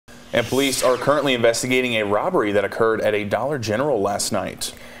And police are currently investigating a robbery that occurred at a Dollar General last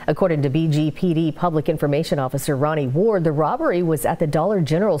night. According to BGPD Public Information Officer Ronnie Ward, the robbery was at the Dollar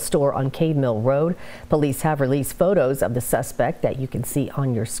General store on Cave Mill Road. Police have released photos of the suspect that you can see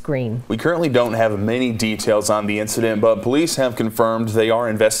on your screen. We currently don't have many details on the incident, but police have confirmed they are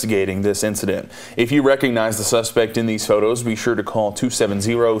investigating this incident. If you recognize the suspect in these photos, be sure to call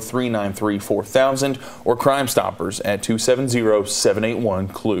 270-393-4000 or Crime Stoppers at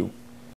 270-781-CLUE.